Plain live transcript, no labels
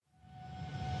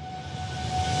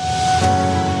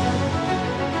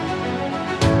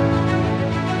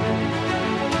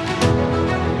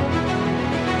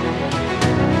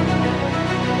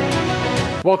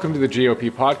Welcome to the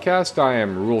GOP podcast. I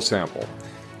am Rule Sample.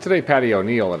 Today, Patty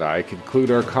O'Neill and I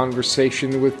conclude our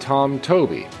conversation with Tom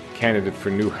Toby, candidate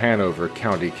for New Hanover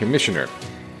County Commissioner.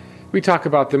 We talk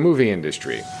about the movie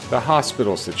industry, the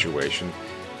hospital situation,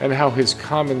 and how his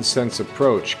common sense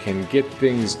approach can get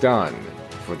things done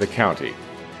for the county.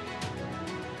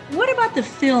 What about the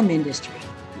film industry?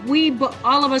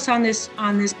 All of us on this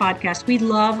podcast, we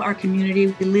love our community.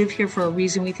 We live here for a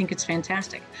reason. We think it's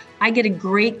fantastic. I get a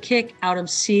great kick out of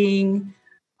seeing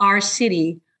our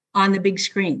city on the big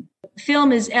screen.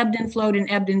 Film is ebbed and flowed and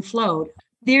ebbed and flowed.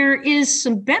 There is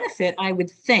some benefit, I would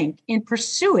think, in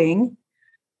pursuing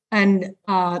an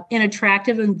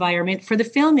attractive environment for the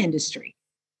film industry.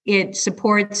 It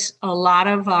supports a lot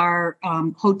of our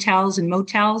hotels and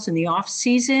motels in the off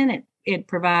season. It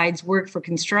provides work for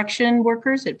construction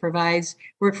workers. It provides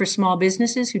work for small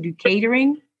businesses who do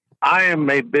catering. I am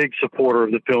a big supporter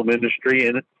of the film industry,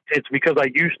 and it's because I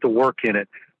used to work in it.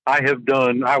 I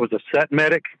was a set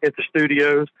medic at the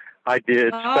studios. I did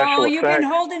special effects. Oh, you've been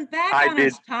holding back on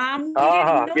us, Tom.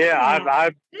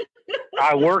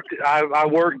 I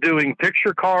worked doing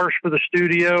picture cars for the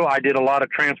studio. I did a lot of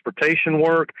transportation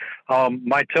work.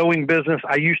 My towing business,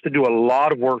 I used to do a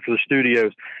lot of work for the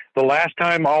studios. The last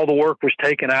time all the work was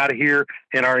taken out of here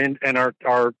and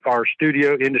our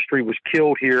studio industry was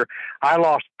killed here, I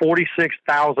lost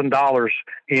 $46,000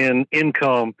 in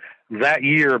income that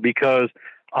year because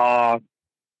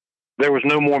there was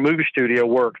no more movie studio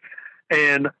work.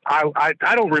 And I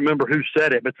don't remember who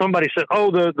said it, but somebody said, oh,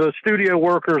 the studio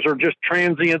workers are just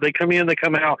transient. They come in, they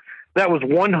come out. That was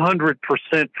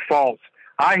 100% false.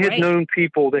 I had known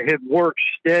people that had worked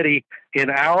steady in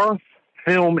our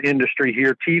film industry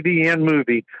here, TV and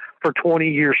movie, for 20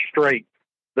 years straight.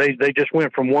 They just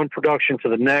went from one production to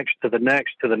the next, to the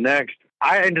next, to the next.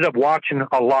 I ended up watching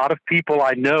a lot of people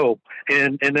I know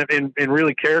and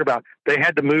really cared about. They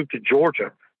had to move to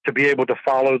Georgia to be able to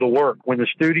follow the work. When the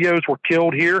studios were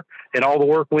killed here and all the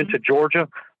work went to Georgia,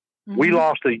 we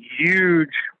lost a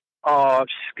huge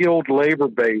skilled labor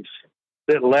base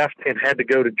that left and had to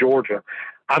go to Georgia.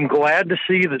 I'm glad to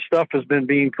see that stuff has been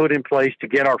being put in place to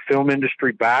get our film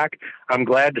industry back. I'm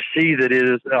glad to see that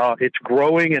it's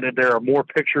growing and that there are more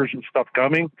pictures and stuff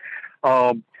coming.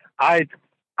 I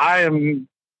am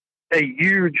a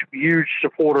huge, huge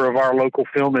supporter of our local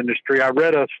film industry. I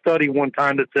read a study one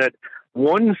time that said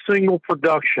one single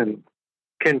production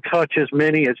can touch as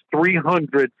many as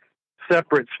 300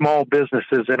 separate small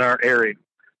businesses in our area.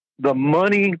 The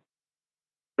money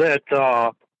that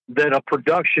a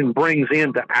production brings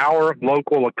into our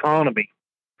local economy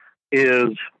is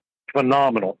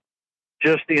phenomenal.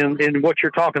 Just in what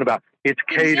you're talking about. It's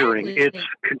catering, It's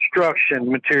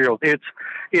construction materials,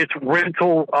 it's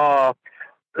rental.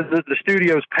 The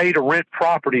studios pay to rent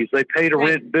properties. They pay to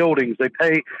rent buildings. They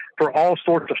pay for all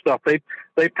sorts of stuff. They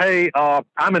pay.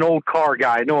 I'm an old car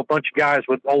guy. I know a bunch of guys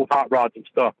with old hot rods and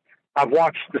stuff. I've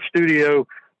watched the studio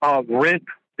rent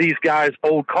these guys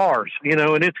old cars,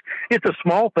 and it's a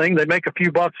small thing. They make a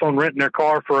few bucks on renting their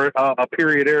car for a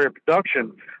period area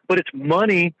production, but it's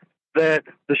money that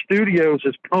the studios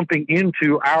is pumping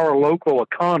into our local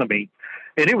economy.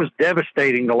 And it was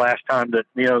devastating the last time that,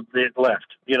 it left,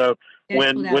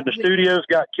 when the studios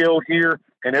got killed here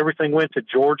and everything went to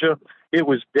Georgia, it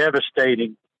was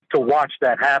devastating to watch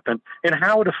that happen and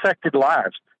how it affected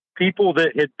lives. People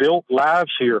that had built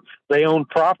lives here, they owned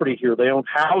property here, they owned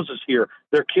houses here.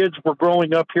 Their kids were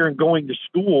growing up here and going to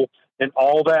school, and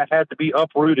all that had to be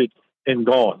uprooted and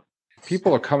gone.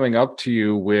 People are coming up to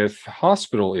you with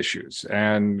hospital issues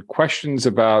and questions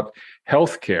about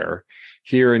health care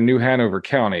here in New Hanover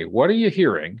County. What are you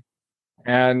hearing?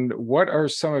 And what are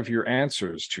some of your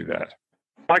answers to that?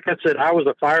 Like I said, I was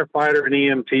a firefighter and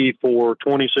EMT for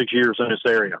 26 years in this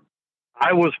area.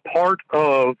 I was part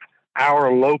of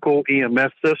our local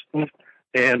EMS system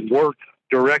and worked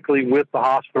directly with the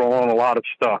hospital on a lot of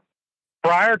stuff.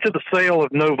 Prior to the sale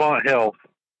of Novant Health,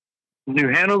 New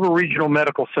Hanover Regional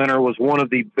Medical Center was one of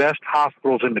the best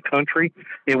hospitals in the country,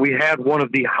 and we had one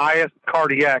of the highest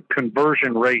cardiac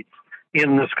conversion rates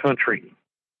in this country,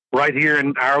 right here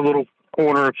in our little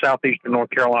corner of southeastern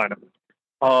North Carolina.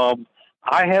 I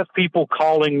have people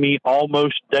calling me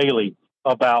almost daily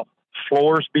about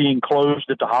floors being closed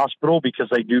at the hospital because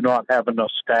they do not have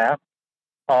enough staff.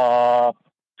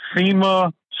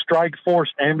 FEMA strike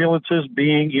force ambulances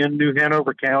being in New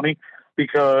Hanover County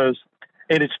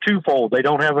and it's twofold. They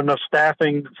don't have enough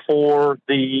staffing for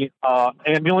the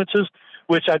ambulances,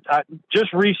 which I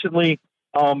just recently,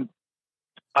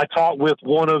 I talked with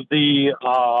one of the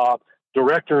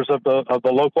directors of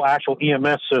the local actual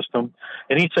EMS system,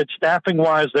 and he said staffing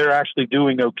wise, they're actually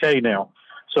doing okay now.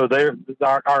 So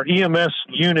our EMS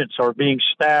units are being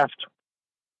staffed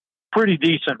pretty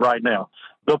decent right now.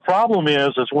 The problem is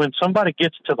when somebody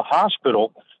gets to the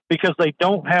hospital, because they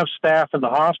don't have staff in the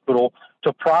hospital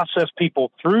to process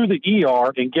people through the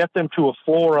ER and get them to a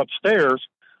floor upstairs,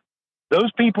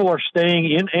 those people are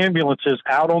staying in ambulances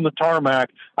out on the tarmac.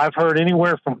 I've heard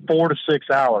anywhere from 4 to 6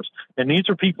 hours. And these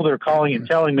are people that are calling and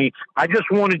telling me, I just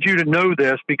wanted you to know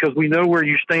this because we know where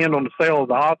you stand on the sale of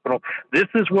the hospital. This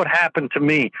is what happened to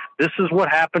me. This is what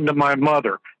happened to my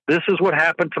mother. This is what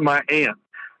happened to my aunt.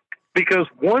 Because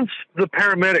once the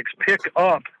paramedics pick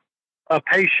up a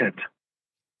patient,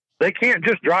 they can't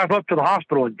just drive up to the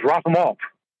hospital and drop them off.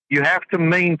 You have to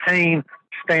maintain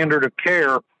standard of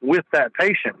care with that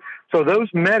patient. So those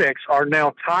medics are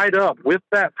now tied up with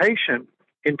that patient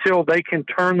until they can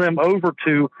turn them over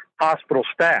to hospital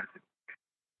staff.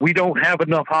 We don't have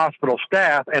enough hospital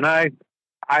staff, and I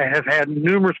have had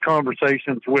numerous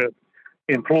conversations with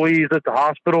employees at the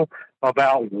hospital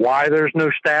about why there's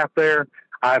no staff there.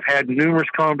 I've had numerous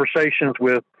conversations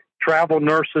with travel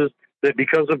nurses that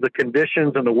because of the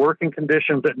conditions and the working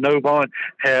conditions at Novant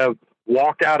have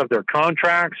walked out of their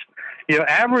contracts.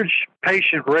 Average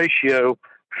patient ratio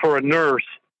for a nurse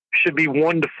should be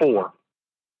 1 to 4.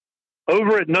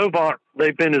 Over at Novant,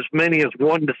 they've been as many as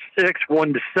 1 to 6,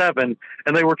 1 to 7,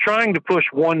 and they were trying to push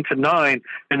 1 to 9,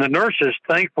 and the nurses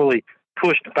thankfully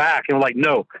pushed back and were like,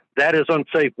 no, that is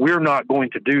unsafe. We're not going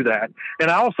to do that. And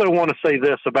I also want to say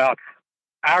this about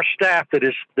our staff that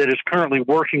is currently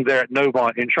working there at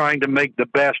Novant and trying to make the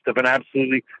best of an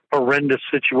absolutely horrendous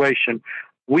situation.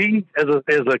 We, as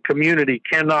a community,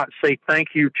 cannot say thank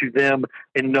you to them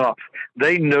enough.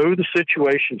 They know the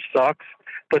situation sucks,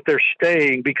 but they're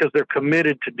staying because they're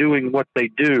committed to doing what they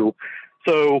do.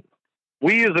 So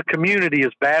we as a community,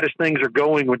 as bad as things are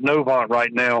going with Novant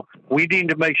right now, we need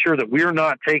to make sure that we're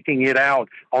not taking it out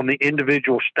on the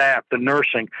individual staff, the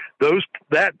nursing.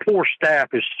 That poor staff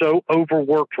is so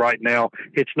overworked right now,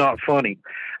 it's not funny.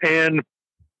 And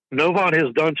Novant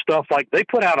has done stuff like they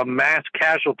put out a mass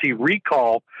casualty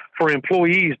recall for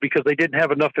employees because they didn't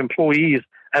have enough employees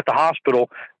at the hospital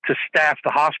to staff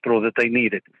the hospital that they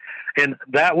needed. And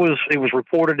it was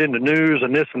reported in the news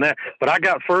and this and that, but I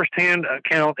got firsthand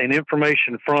account and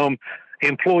information from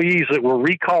employees that were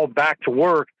recalled back to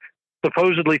work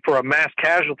supposedly for a mass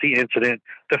casualty incident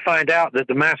to find out that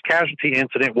the mass casualty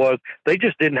incident was they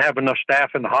just didn't have enough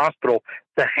staff in the hospital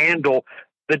to handle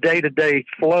the day-to-day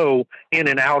flow in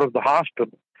and out of the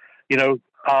hospital.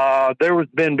 There has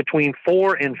been between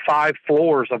 4 and 5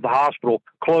 floors of the hospital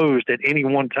closed at any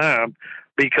one time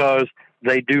because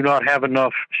they do not have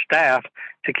enough staff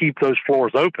to keep those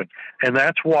floors open. And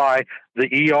that's why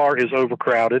the ER is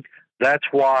overcrowded. That's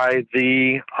why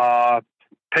the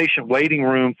patient waiting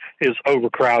room is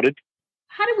overcrowded.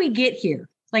 How do we get here?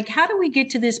 How do we get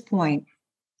to this point?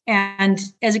 And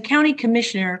as a county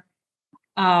commissioner,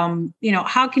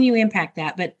 how can you impact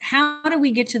that? But how do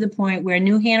we get to the point where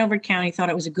New Hanover County thought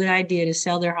it was a good idea to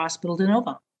sell their hospital to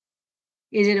Novant?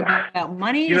 Is it about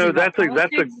money?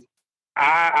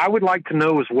 I would like to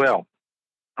know as well.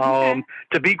 Okay.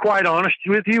 To be quite honest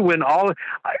with you,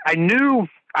 I knew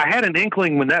I had an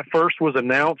inkling when that first was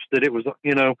announced that it was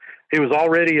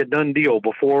already a done deal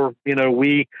before,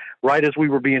 right as we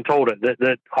were being told it,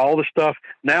 that all the stuff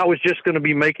now is just going to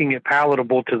be making it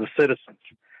palatable to the citizens.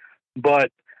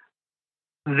 But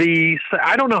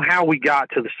I don't know how we got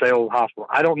to the sale of the hospital.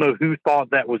 I don't know who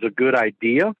thought that was a good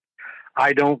idea.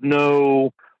 I don't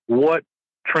know what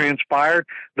transpired.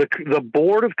 The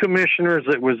board of commissioners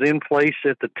that was in place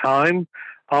at the time,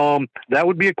 that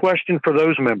would be a question for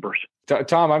those members.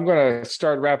 Tom, I'm going to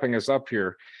start wrapping us up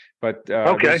here, but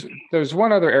okay. There's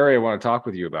one other area I want to talk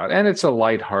with you about, and it's a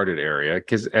lighthearted area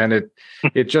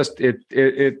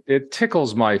it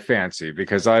tickles my fancy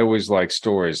because I always like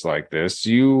stories like this.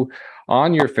 You,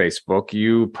 on your Facebook,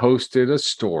 you posted a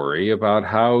story about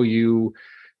how you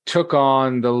took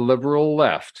on the liberal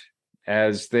left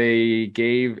as they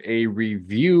gave a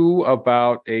review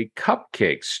about a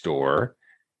cupcake store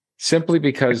simply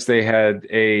because they had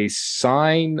a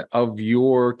sign of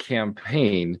your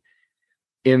campaign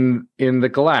in the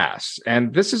glass.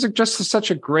 And this is just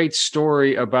such a great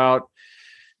story about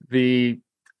the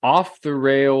off the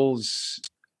rails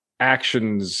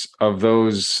actions of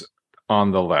those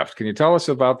on the left. Can you tell us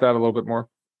about that a little bit more?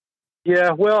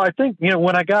 Yeah, well, I think,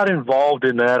 when I got involved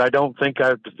in that, I don't think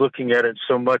I was looking at it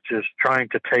so much as trying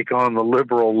to take on the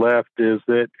liberal left. Is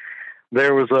that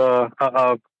there was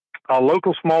a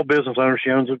local small business owner. She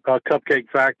owns a cupcake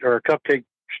factory or a cupcake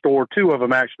store, 2 of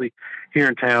them actually here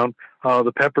in town.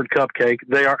 the peppered cupcake.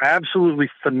 They are absolutely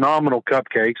phenomenal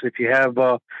cupcakes. If you have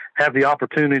the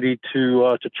opportunity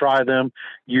to try them,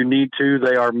 you need to.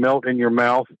 They are melt in your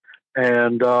mouth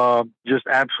and just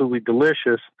absolutely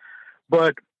delicious.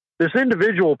 But this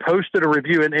individual posted a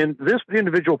review, and this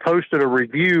individual posted a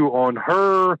review on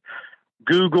her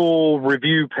Google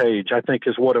review page, I think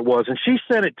is what it was. And she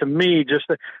sent it to me just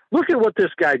to look at what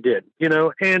this guy did,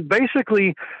 and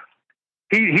basically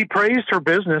he praised her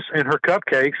business and her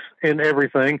cupcakes and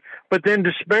everything, but then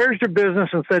disparaged her business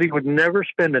and said he would never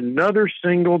spend another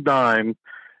single dime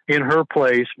in her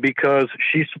place because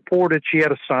she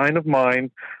had a sign of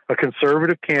mine, a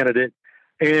conservative candidate.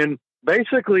 And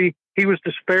basically he was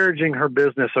disparaging her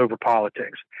business over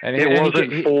politics. And he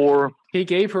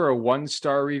gave her a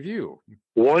 1-star review.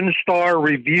 1-star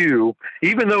review,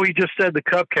 even though he just said the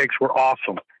cupcakes were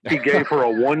awesome. He gave her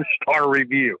a 1-star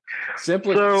review.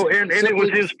 And it was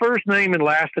his first name and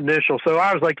last initial. So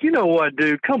I was like, you know what,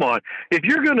 dude, come on. If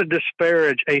you're going to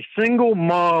disparage a single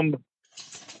mom,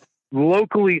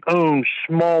 locally owned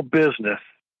small business,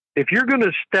 if you're going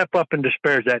to step up and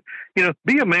disparage that,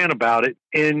 be a man about it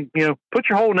and, put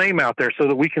your whole name out there so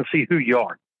that we can see who you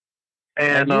are.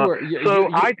 And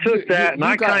I took that and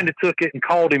I kind of took it and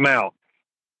called him out.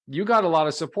 You got a lot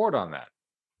of support on that.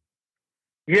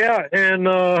 Yeah, and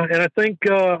I think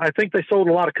they sold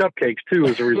a lot of cupcakes too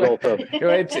as a result of it.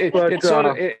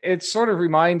 It sort of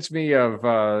reminds me of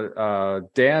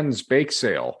Dan's bake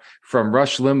sale from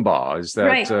Rush Limbaugh. Is that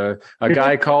right? A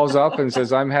guy calls up and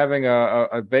says, "I'm having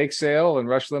a bake sale," and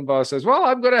Rush Limbaugh says, "Well,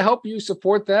 I'm going to help you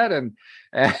support that," and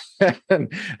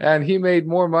he made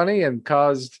more money and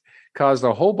caused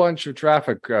a whole bunch of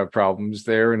traffic problems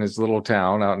there in his little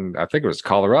town out in, I think it was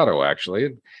Colorado,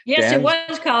 actually. Yes, it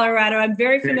was Colorado. I'm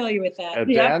very familiar with that.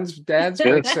 Dan's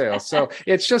bake sale. So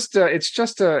it's just a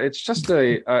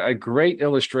great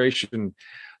illustration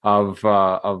of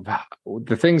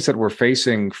the things that we're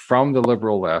facing from the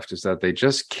liberal left, is that they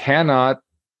just cannot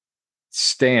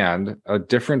stand a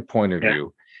different point of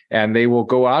view. And they will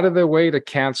go out of their way to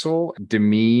cancel,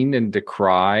 demean, and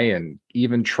decry, and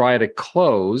even try to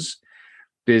close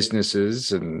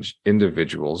businesses and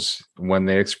individuals when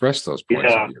they express those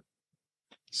points of view.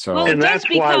 So, and that's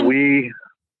why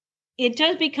it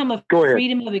does become a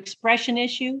freedom of expression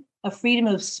issue, a freedom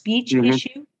of speech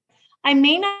issue. I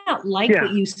may not like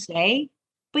what you say,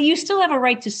 but you still have a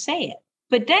right to say it.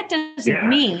 But that doesn't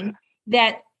mean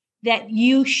that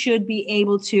you should be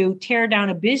able to tear down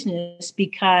a business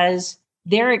because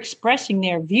they're expressing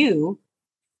their view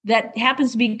that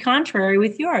happens to be contrary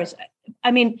with yours.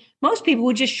 I mean, most people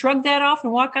would just shrug that off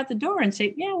and walk out the door and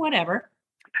say, yeah, whatever.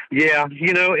 Yeah.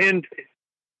 In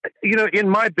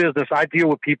my business, I deal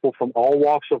with people from all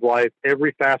walks of life,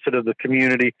 every facet of the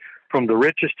community, from the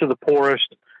richest to the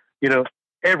poorest,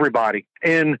 everybody.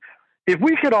 And if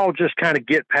we could all just kind of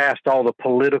get past all the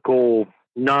political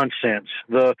nonsense,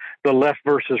 the left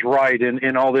versus right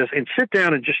and all this, and sit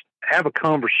down and just have a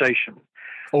conversation.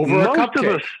 Over a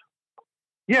cupcake.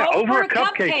 Over a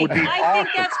cupcake would be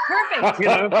awesome.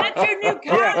 I think that's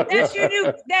perfect.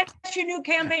 That's your new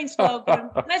campaign slogan.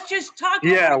 Let's just talk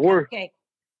over a cupcake.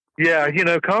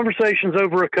 Yeah, conversations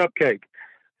over a cupcake.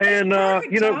 And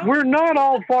we're not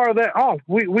all far that off.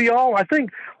 We all, I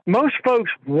think most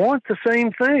folks want the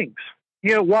same things.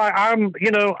 Why I'm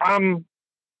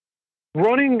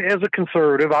running as a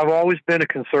conservative. I've always been a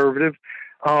conservative.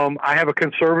 I have a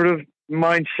conservative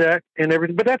mindset and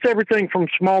everything, but that's everything from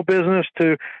small business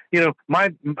to,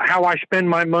 how I spend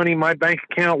my money, my bank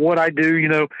account, what I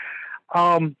do,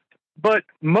 but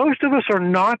most of us are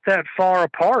not that far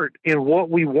apart in what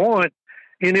we want.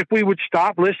 And if we would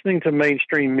stop listening to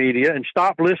mainstream media and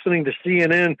stop listening to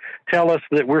CNN tell us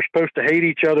that we're supposed to hate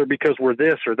each other because we're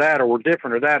this or that, or we're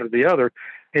different or that or the other,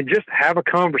 and just have a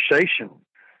conversation,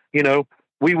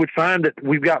 we would find that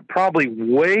we've got probably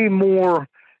way more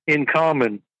in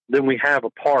common than we have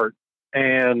apart.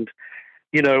 And,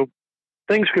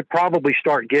 things could probably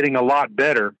start getting a lot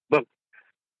better, but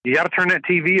you got to turn that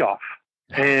TV off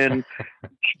and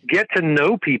get to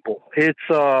know people.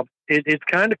 It's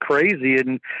kind of crazy.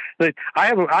 And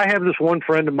I have this one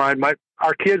friend of mine,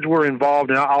 our kids were involved,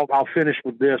 and I'll finish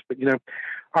with this, but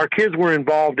our kids were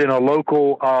involved in a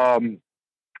local,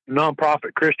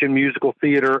 nonprofit Christian musical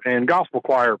theater and gospel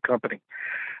choir company.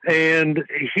 And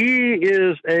he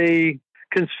is a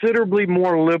considerably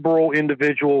more liberal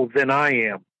individual than I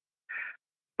am.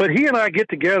 But he and I get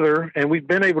together, and we've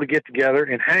been able to get together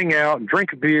and hang out and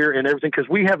drink a beer and everything because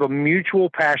we have a mutual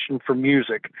passion for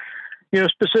music,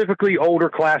 specifically older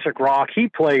classic rock. He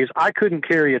plays. I couldn't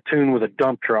carry a tune with a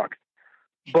dump truck,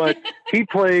 but he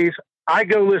plays. I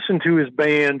go listen to his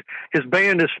band. His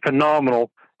band is phenomenal.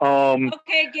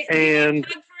 Okay, get a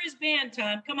plug for his band,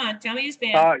 Tom. Come on, tell me his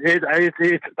band.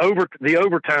 It's over the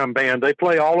Overtime Band. They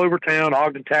play all over town.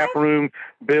 Ogden Tap Room,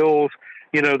 Bills.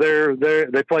 You know,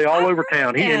 they play all over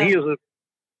town. He's a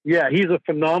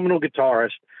phenomenal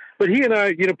guitarist. But he and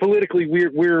I, you know, politically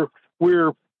we're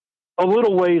a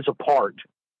little ways apart.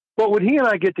 But when he and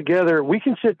I get together, we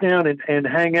can sit down and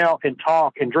hang out and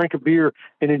talk and drink a beer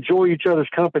and enjoy each other's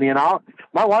company. And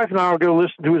my wife and I will go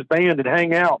listen to his band and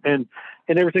hang out and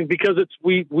everything, because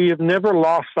we have never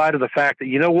lost sight of the fact that,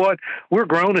 you know what, we're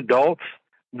grown adults,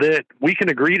 that we can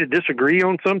agree to disagree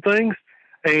on some things.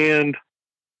 And,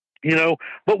 you know,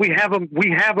 but we have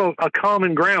a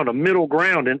common ground, a middle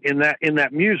ground in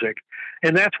that music.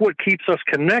 And that's what keeps us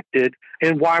connected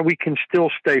and why we can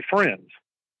still stay friends.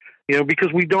 You know,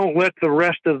 because we don't let the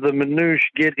rest of the minutiae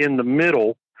get in the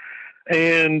middle.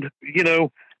 And, you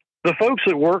know, the folks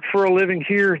that work for a living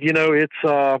here, you know, it's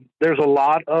there's a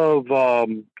lot of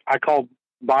I call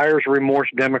buyer's remorse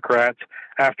Democrats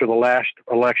after the last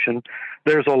election.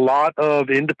 There's a lot of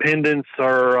independents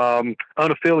or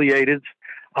unaffiliated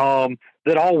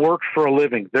that all work for a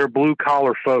living. They're blue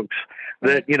collar folks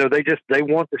that, you know, they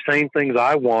want the same things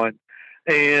I want.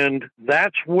 And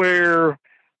that's where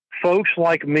folks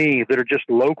like me that are just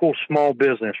local small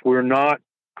business, we're not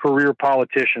career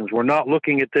politicians. We're not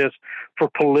looking at this for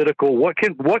political. What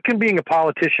can being a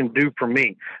politician do for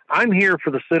me? I'm here for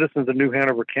the citizens of New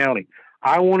Hanover County.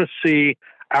 I want to see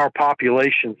our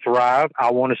population thrive.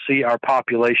 I want to see our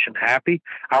population happy.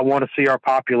 I want to see our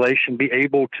population be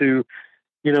able to,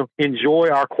 you know,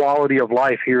 enjoy our quality of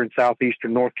life here in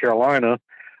southeastern North Carolina.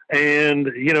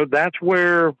 And, you know, that's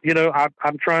where, you know,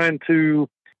 I'm trying to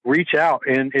reach out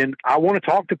and I want to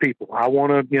talk to people. I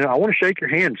want to shake your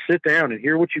hand, sit down and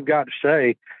hear what you've got to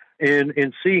say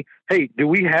and see, hey, do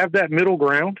we have that middle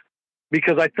ground?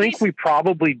 Because I think we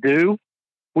probably do.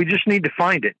 We just need to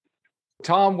find it.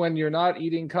 Tom, when you're not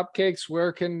eating cupcakes,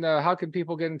 how can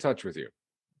people get in touch with you?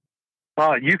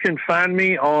 You can find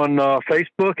me on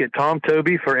Facebook at Tom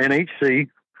Toby for NHC,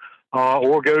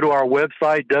 or go to our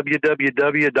website,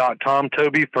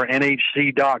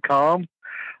 www.tomtobyfornhc.com.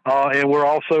 And we're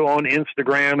also on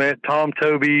Instagram at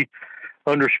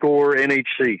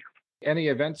TomToby_NHC. Any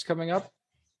events coming up?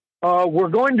 We're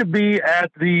going to be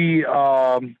at the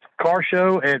car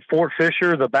show at Fort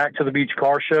Fisher, the Back to the Beach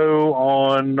car show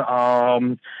on, I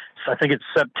think it's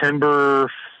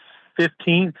September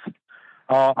 15th.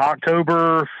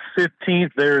 October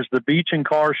 15th, there's the Beach and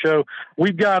Car Show.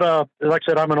 We've got like I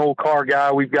said, I'm an old car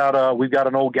guy. We've got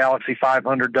an old Galaxy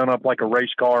 500 done up like a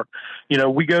race car. You know,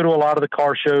 we go to a lot of the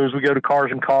car shows. We go to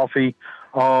Cars and Coffee.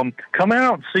 Come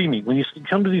out and see me when you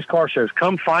come to these car shows.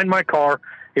 Come find my car.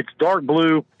 It's dark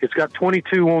blue. It's got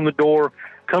 22 on the door.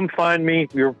 Come find me.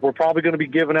 We're probably going to be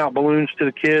giving out balloons to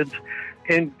the kids,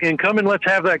 and come and let's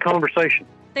have that conversation.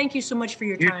 Thank you so much for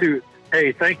your time. You too.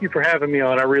 Hey, thank you for having me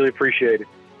on. I really appreciate it.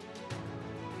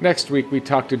 Next week, we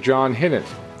talk to John Hinnant,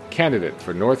 candidate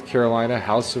for North Carolina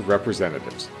House of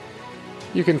Representatives.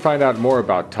 You can find out more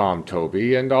about Tom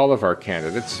Toby and all of our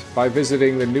candidates by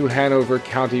visiting the New Hanover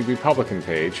County Republican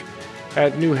page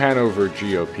at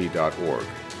newhanovergop.org.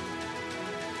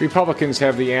 Republicans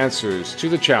have the answers to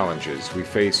the challenges we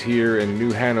face here in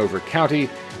New Hanover County,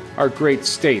 our great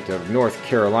state of North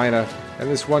Carolina, and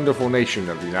this wonderful nation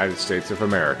of the United States of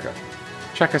America.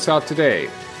 Check us out today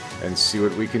and see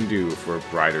what we can do for a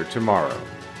brighter tomorrow.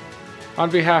 On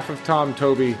behalf of Tom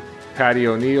Toby, Patty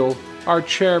O'Neill, our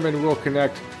chairman Will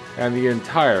Connect, and the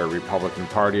entire Republican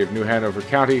Party of New Hanover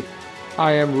County,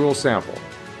 I am Rural Sample.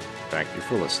 Thank you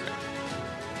for listening.